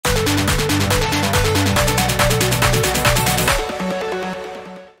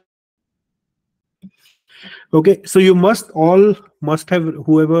Okay, so you must have,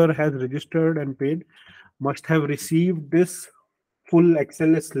 whoever has registered and paid must have received this full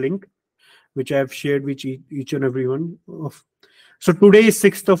XLS link, which I have shared with each and every one of. So today is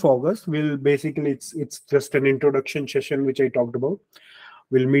 6th of August. We'll basically, it's just an introduction session which I talked about.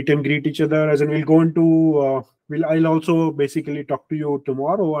 We'll meet and greet each other, as in we'll go into I'll also basically talk to you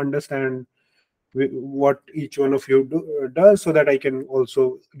tomorrow, understand what each one of you does, so that I can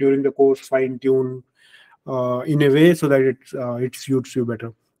also during the course fine tune in a way so that it suits you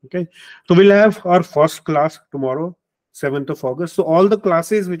better. Okay, so we'll have our first class tomorrow, 7th of August. So all the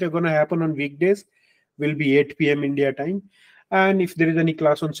classes which are going to happen on weekdays will be 8 p.m. India time, and if there is any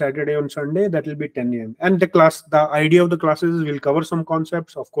class on Saturday, on Sunday, that will be 10 a.m. And the idea of the classes is we'll cover some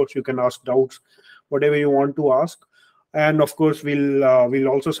concepts. Of course, you can ask doubts, whatever you want to ask, and of course we'll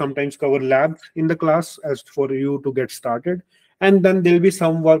also sometimes cover labs in the class as for you to get started, and then there'll be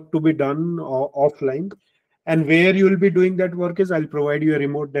some work to be done offline. And where you will be doing that work is I'll provide you a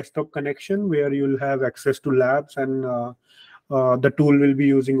remote desktop connection where you'll have access to labs, and the tool will be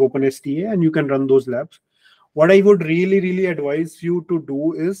using OpenSTA, and you can run those labs. What I would really advise you to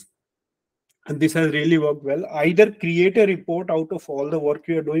do is, and this has really worked well, either create a report out of all the work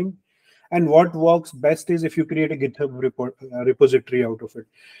you are doing, and what works best is if you create a GitHub repository out of it.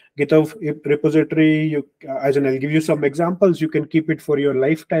 GitHub repository, as in I'll give you some examples. You can keep it for your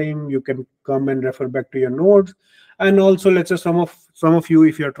lifetime. You can come and refer back to your nodes. And also, let's say some of you,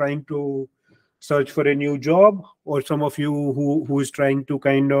 if you're trying to search for a new job, or some of you who is trying to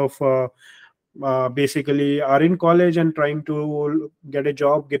kind of basically are in college and trying to get a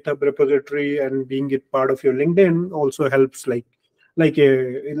job, GitHub repository and being it part of your LinkedIn also helps, like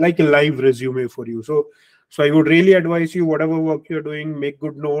a live resume for you. So I would really advise you, whatever work you're doing, make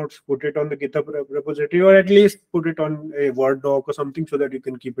good notes, put it on the GitHub repository, or at least put it on a Word doc or something so that you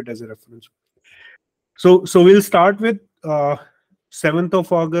can keep it as a reference. So we'll start with 7th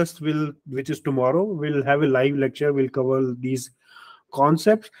of August, which is tomorrow. We'll have a live lecture. We'll cover these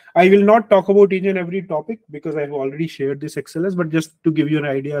concepts. I will not talk about each and every topic because I've already shared this XLS, but just to give you an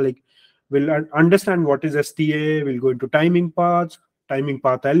idea, like we'll understand what is STA. We'll go into timing paths, timing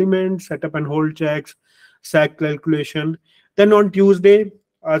path elements, setup and hold checks, SAC calculation. Then on Tuesday,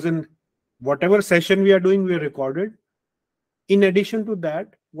 as in whatever session we are doing, we are recorded. In addition to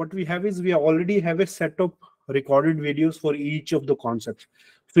that, what we have is we already have a set of recorded videos for each of the concepts.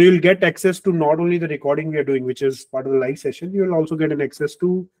 So you'll get access to not only the recording we are doing, which is part of the live session, you will also get an access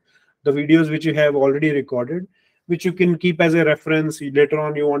to the videos which you have already recorded, which you can keep as a reference. Later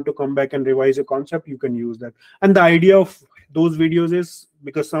on, you want to come back and revise a concept, you can use that. And the idea of those videos is,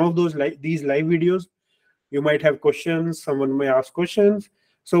 because some of these live videos, you might have questions, someone may ask questions.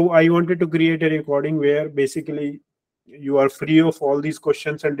 So I wanted to create a recording where basically you are free of all these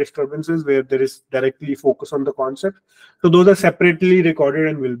questions and disturbances, where there is directly focus on the concept. So those are separately recorded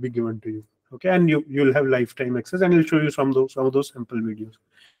and will be given to you. Okay, and you'll have lifetime access, and I'll show you some of those sample videos.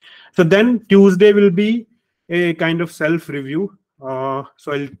 So then Tuesday will be a kind of self review. So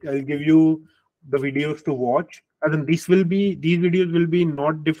I'll give you the videos to watch, and then these videos will be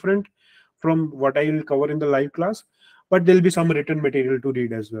not different from what I will cover in the live class, but there'll be some written material to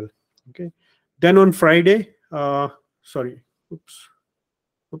read as well. Okay, then on Friday, sorry, oops,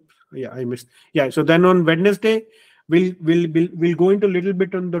 yeah, I missed. Yeah, so then on Wednesday, we'll go into a little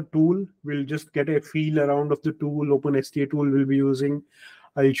bit on the tool. We'll just get a feel around of the tool. OpenSTA tool we'll be using.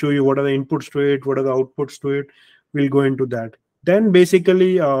 I'll show you what are the inputs to it, what are the outputs to it. We'll go into that. Then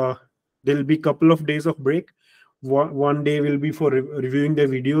basically, there'll be a couple of days of break. One day will be for reviewing the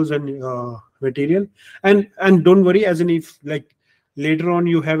videos and material. And don't worry, as in if like later on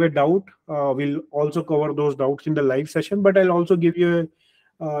you have a doubt, we'll also cover those doubts in the live session. But I'll also give you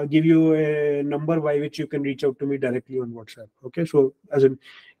a number by which you can reach out to me directly on WhatsApp. Okay, so as in,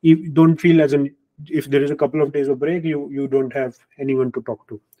 if don't feel as in if there is a couple of days of break, you don't have anyone to talk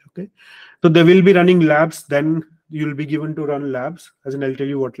to. Okay, so they will be running labs. Then you'll be given to run labs, as in I'll tell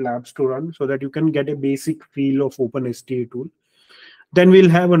you what labs to run so that you can get a basic feel of OpenSTA tool. Then we'll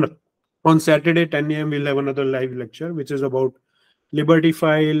have on Saturday 10 a.m. we'll have another live lecture which is about Liberty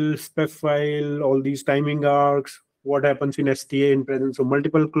file, spec file, all these timing arcs, what happens in STA in presence of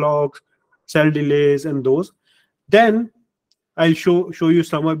multiple clocks, cell delays, and those. Then I'll show you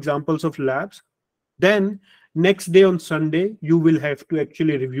some examples of labs. Then next day on Sunday, you will have to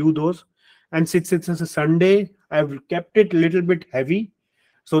actually review those. And since it's a Sunday, I've kept it a little bit heavy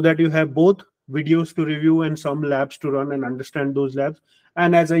so that you have both videos to review and some labs to run and understand those labs.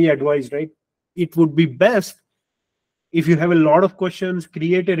 And as I advised, right, it would be best if you have a lot of questions,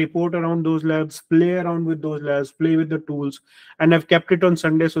 create a report around those labs, play around with those labs, play with the tools. And I've kept it on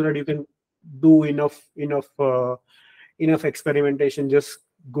Sunday so that you can do enough experimentation. Just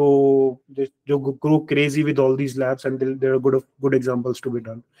go crazy with all these labs, and there are good examples to be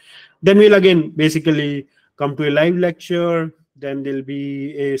done. Then we'll again basically come to a live lecture. Then there'll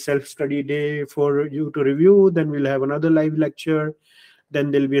be a self-study day for you to review. Then we'll have another live lecture.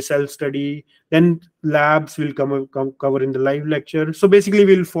 Then there'll be a self-study. Then labs will cover in the live lecture. So basically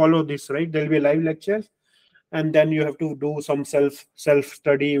we'll follow this, right? There'll be a live lecture, and then you have to do some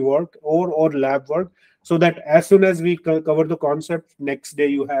self-study work or lab work, so that as soon as we cover the concept, next day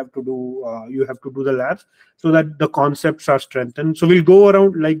you have to do the labs, so that the concepts are strengthened. So we'll go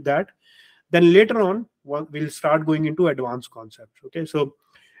around like that. Then later on, we'll start going into advanced concepts. Okay, so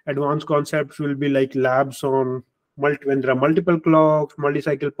advanced concepts will be like labs on when there are multiple clocks,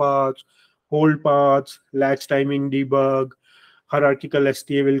 multi-cycle paths, hold paths, latch timing debug, hierarchical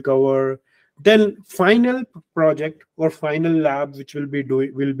STA will cover. Then final project or final lab which we'll be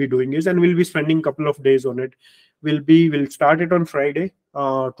doing is, and we'll be spending a couple of days on it. We'll start it on Friday,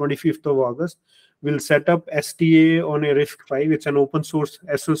 25th of August. We'll set up STA on a RISC-V. It's an open source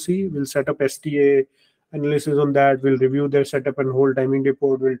SoC. We'll set up STA analysis on that. We'll review their setup and hold timing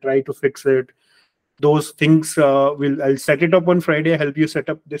report. We'll try to fix it. Those things I'll set it up on Friday, help you set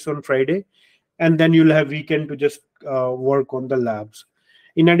up this on Friday, and then you'll have weekend to just work on the labs.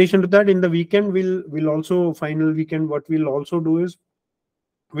 In addition to that, in the weekend, we'll also final weekend, what we'll also do is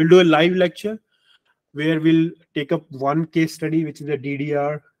we'll do a live lecture where we'll take up one case study, which is a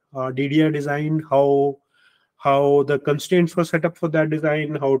DDR design, how the constraints were set up for that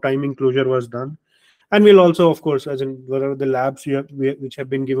design, how timing closure was done. And we'll also, of course, as in whatever the labs which have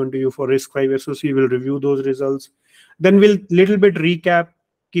been given to you for RISC-V SoC, we'll review those results. Then we'll little bit recap,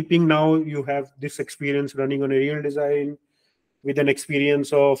 keeping now you have this experience running on a real design with an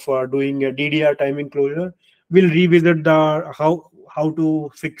experience of doing a DDR timing closure. We'll revisit the how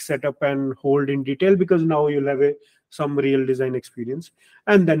to fix setup and hold in detail, because now you'll have some real design experience,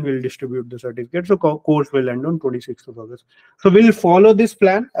 and then we'll distribute the certificate. So course will end on 26th of August. So we'll follow this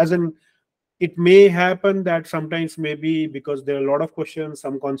plan, as in it may happen that sometimes maybe because there are a lot of questions,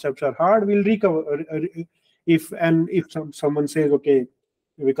 some concepts are hard, we'll recover. If someone says, okay,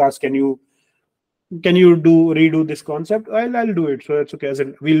 Vikas, can you redo this concept? I'll do it. So that's okay. As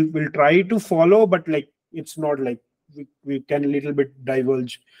in, we'll try to follow, but like it's not like we can a little bit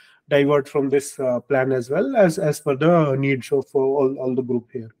divert from this plan as well as per the needs of all the group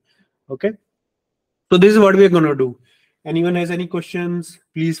here. Okay. So this is what we're gonna do. Anyone has any questions,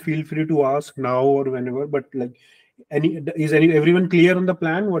 please feel free to ask now or whenever. But like, everyone clear on the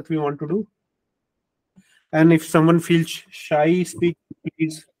plan, what we want to do? And if someone feels shy, speak,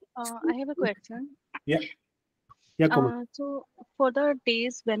 please. I have a question. Yeah. So for the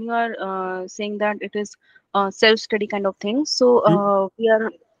days when you are saying that it is self-study kind of thing, so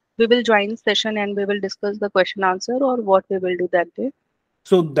we will join session and we will discuss the question answer, or what we will do that day?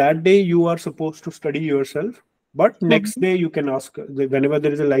 So that day you are supposed to study yourself, but next day you can ask whenever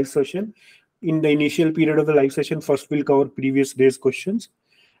there is a live session. In the initial period of the live session, first we'll cover previous day's questions,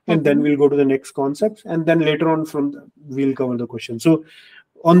 and then we'll go to the next concepts, and then later on we'll cover the question. So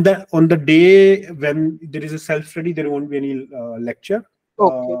on the day when there is a self-study, there won't be any lecture.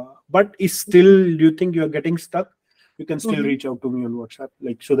 But if still you think you are getting stuck, you can still reach out to me on WhatsApp,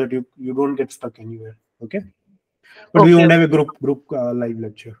 like, so that you don't get stuck anywhere. Okay. But we won't have a group live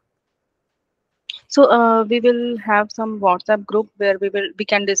lecture. So we will have some WhatsApp group where we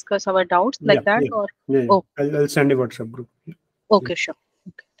can discuss our doubts like that, or I'll send a WhatsApp group. Okay, sure.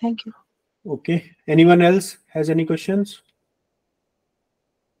 Okay, thank you. Okay. Anyone else has any questions?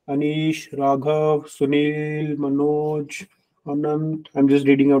 Anish, Raghav, Sunil, Manoj, Anand. I'm just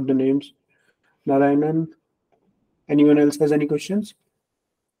reading out the names. Narayanan. Anyone else has any questions?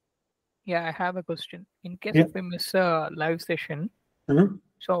 Yeah, I have a question. In case if we miss a live session,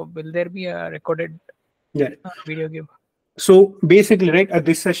 so will there be a recorded video give? So basically, right,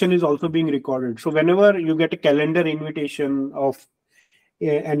 this session is also being recorded. So whenever you get a calendar invitation of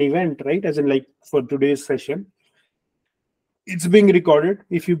an event, right, as in like for today's session, it's being recorded.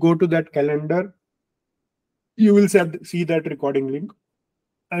 If you go to that calendar, you will see that recording link,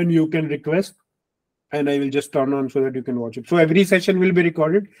 and you can request, and I will just turn on so that you can watch it. So every session will be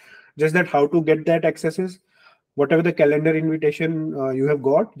recorded. Just that how to get that access is, whatever the calendar invitation you have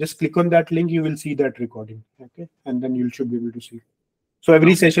got, just click on that link, you will see that recording. Okay. And then you should be able to see. So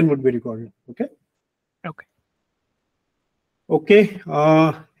every session would be recorded. Okay. Okay. Okay.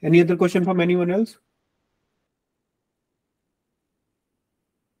 Any other question from anyone else?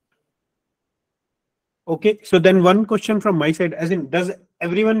 Okay. So then one question from my side, as in, does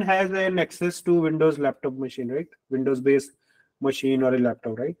everyone has an access to Windows laptop machine, right? Windows based machine or a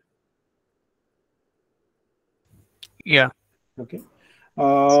laptop, right? Yeah. Okay.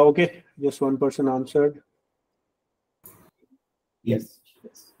 Okay. Just one person answered. Yes.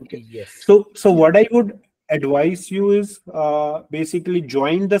 Okay. Yes. So what I would advise you is basically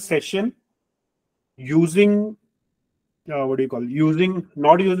join the session using what do you call,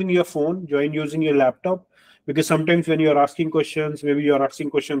 not using your phone, join using your laptop, because sometimes when you're asking questions, maybe you're asking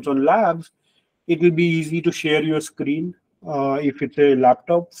questions on labs, it will be easy to share your screen. If it's a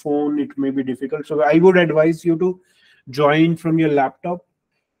laptop, phone, it may be difficult. So I would advise you to join from your laptop,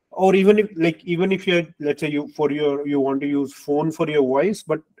 or even if you're, let's say, you want to use phone for your voice,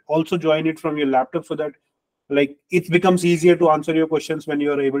 but also join it from your laptop, so that it becomes easier to answer your questions when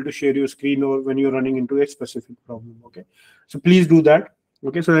you are able to share your screen or when you're running into a specific problem. Okay, so please do that.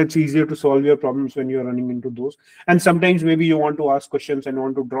 Okay, so that's easier to solve your problems when you're running into those. And sometimes maybe you want to ask questions and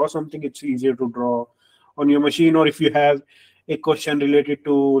want to draw something, it's easier to draw on your machine. Or if you have a question related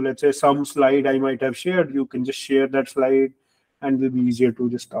to, let's say, some slide I might have shared, you can just share that slide, and it will be easier to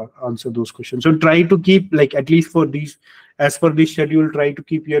just answer those questions. So try to keep, at least for these, as per this schedule, try to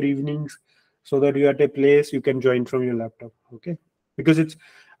keep your evenings so that you're at a place you can join from your laptop. Okay, because it's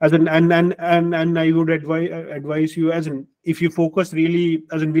as an and I would advise you, as in, if you focus really,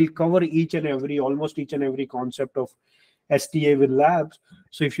 as in, we'll cover almost each and every concept of STA with labs.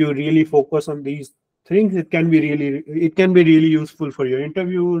 So if you really focus on these things, it can be really useful for your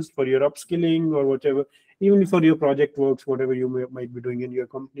interviews, for your upskilling, or whatever, even for your project works, whatever you might be doing in your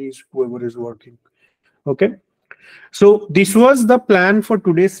companies, whoever is working. Okay, so this was the plan for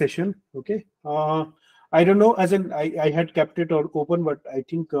today's session. Okay, I don't know, as in, I had kept it open, but I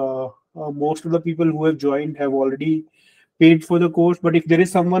think most of the people who have joined have already paid for the course. But if there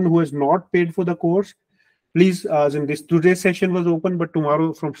is someone who has not paid for the course, please, as in, this today's session was open, but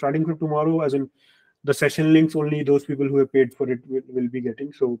starting from tomorrow, as in, the session links, only those people who have paid for it will be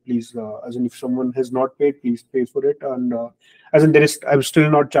getting. So please, as in, if someone has not paid, please pay for it. And as in, I'm still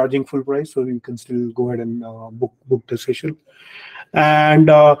not charging full price, so you can still go ahead and book the session. And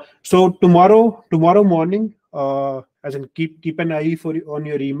so tomorrow morning, as in, keep an eye on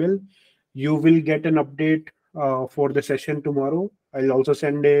your email. You will get an update for the session tomorrow. I'll also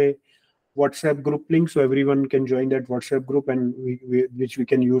send a WhatsApp group link, so everyone can join that WhatsApp group, and which we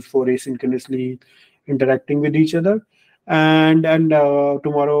can use for asynchronously interacting with each other. And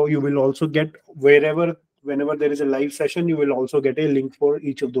tomorrow you will also get, whenever there is a live session, you will also get a link for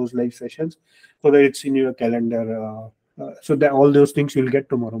each of those live sessions, so that it's in your calendar. So that all those things you'll get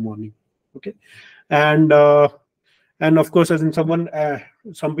tomorrow morning. Okay, and of course, as in,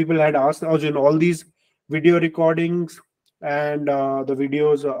 some people had asked, as in, all these video recordings and the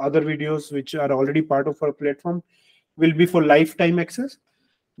videos, other videos which are already part of our platform, will be for lifetime access.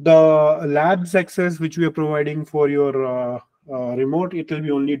 The labs access which we are providing for your remote, it will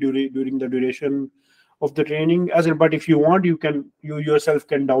be only during the duration of the training. But if you want, you yourself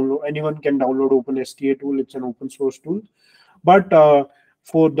can download. Anyone can download OpenSTA tool. It's an open source tool. But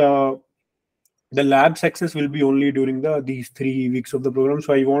for the labs access will be only during these 3 weeks of the program.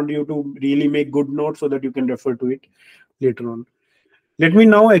 So I want you to really make good notes so that you can refer to it later on. Let me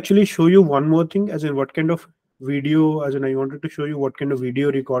now actually show you one more thing, as in, what kind of video, as in, I wanted to show you what kind of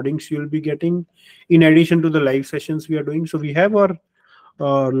video recordings you'll be getting in addition to the live sessions we are doing. So we have our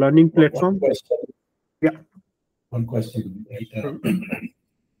learning platform. One question. Yeah. One question.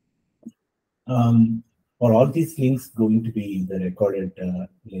 Are all these links going to be the recorded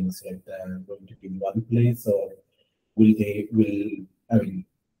links, going to be in one place, or I mean,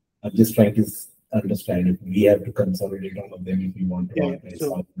 I'm just trying to understand if we have to consolidate all of them if we want to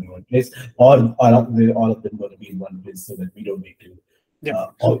one place, or all of them going to be in one place, so that we don't need to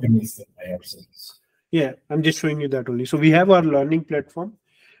organize them by ourselves. Yeah, I'm just showing you that only. So we have our learning platform,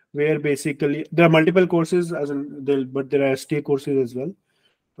 where basically there are multiple courses, but there are STA courses as well.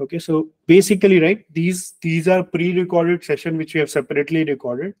 Okay, so basically, right, these are pre-recorded session which we have separately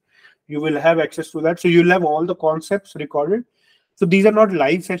recorded. You will have access to that. So you'll have all the concepts recorded. So these are not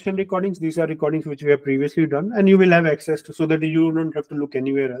live session recordings. These are recordings which we have previously done, and you will have access to, so that you don't have to look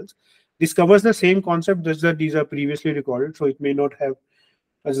anywhere else. This covers the same concept, just that these are previously recorded. So it may not have,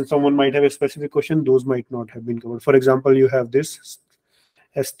 as in, someone might have a specific question, those might not have been covered. For example, you have this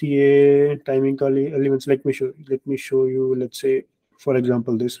STA timing elements. Let me show you. Let's say, for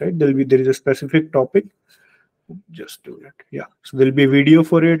example, this, right? There is a specific topic. Just do that. Yeah. So there'll be a video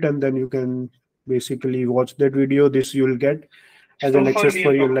for it, and then you can basically watch that video. This you will get as an access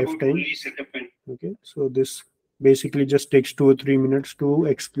for your lifetime. Okay. So this basically just takes 2 or 3 minutes to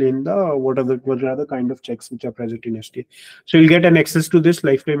explain what are the kind of checks which are present in STA. So you'll get an access to this,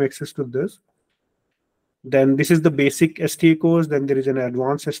 lifetime access to this. Then this is the basic STA course. Then there is an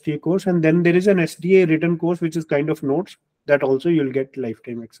advanced STA course, and then there is an STA written course, which is kind of notes that also you'll get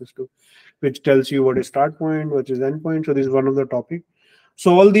lifetime access to, which tells you what is start point, what is end point. So this is one of the topic.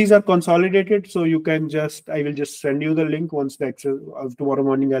 So all these are consolidated. So you can I will just send you the link once the access tomorrow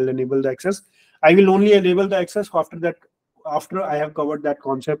morning. I'll enable the access. I will only enable the access after that, after I have covered that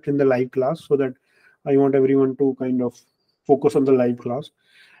concept in the live class, so that I want everyone to kind of focus on the live class.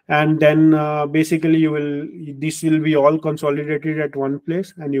 And then basically this will be all consolidated at one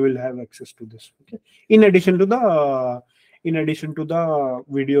place, and you will have access to this. Okay. In addition to the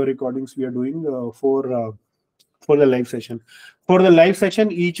video recordings we are doing for the live session. For the live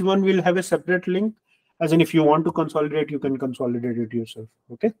session, each one will have a separate link. As in, if you want to consolidate, you can consolidate it yourself.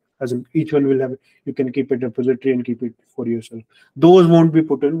 Okay. As in, each one will have, you can keep it repository and keep it for yourself. Those won't be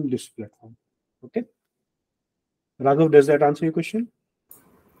put in this platform. Okay. Raghav, does that answer your question?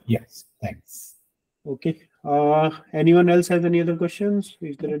 Yes, thanks. Okay. Anyone else has any other questions?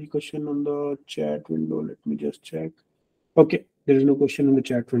 Is there any question on the chat window? Let me just check. Okay, there is no question in the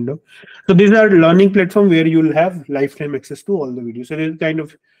chat window. So these are learning platform where you'll have lifetime access to all the videos. So this is kind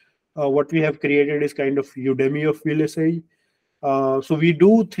of what we have created is kind of Udemy of VLSI. So we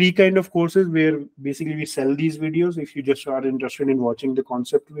do 3 kind of courses where basically we sell these videos if you just are interested in watching the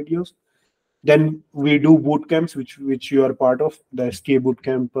concept videos. Then we do boot camps, which you are part of, the STA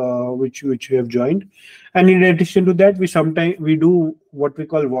Bootcamp, which you have joined. And in addition to that, we do what we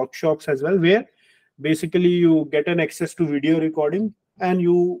call workshops as well, where basically you get an access to video recording, and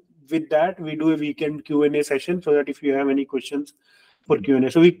with that we do a weekend Q&A session, so that if you have any questions for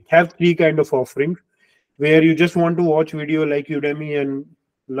Q&A. So we have 3 kind of offerings, where you just want to watch video like Udemy and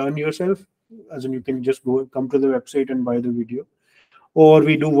learn yourself, as in you can just come to the website and buy the video. Or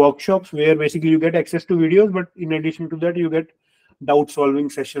we do workshops where basically you get access to videos, but in addition to that, you get doubt solving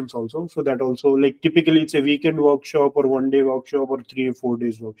sessions also. So that also, like typically it's a weekend workshop or 1-day workshop or 3 or 4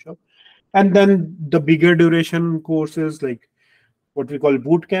 days workshop. And then the bigger duration courses, like what we call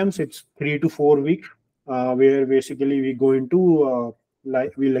boot camps, it's 3 to 4 weeks, where basically we go into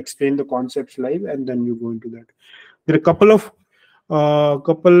we'll explain the concepts live, and then you go into that. There are a couple of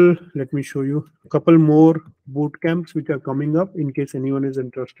let me show you a couple more boot camps which are coming up. In case anyone is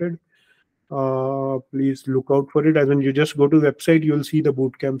interested, please look out for it. As when you just go to the website, you'll see the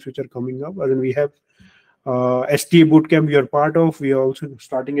boot camps which are coming up. As in, we have STA Bootcamp we are part of. We are also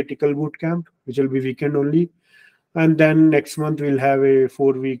starting a Tickle Bootcamp, which will be weekend only. And then next month we'll have a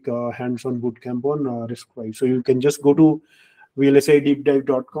 4-week hands-on bootcamp on RISC-V. So you can just go to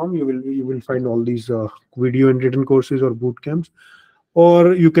vlsideepdive.com. You will find all these video and written courses or boot camps.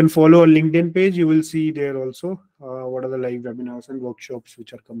 Or you can follow our LinkedIn page. You will see there also what are the live webinars and workshops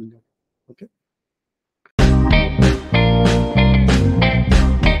which are coming up. Okay.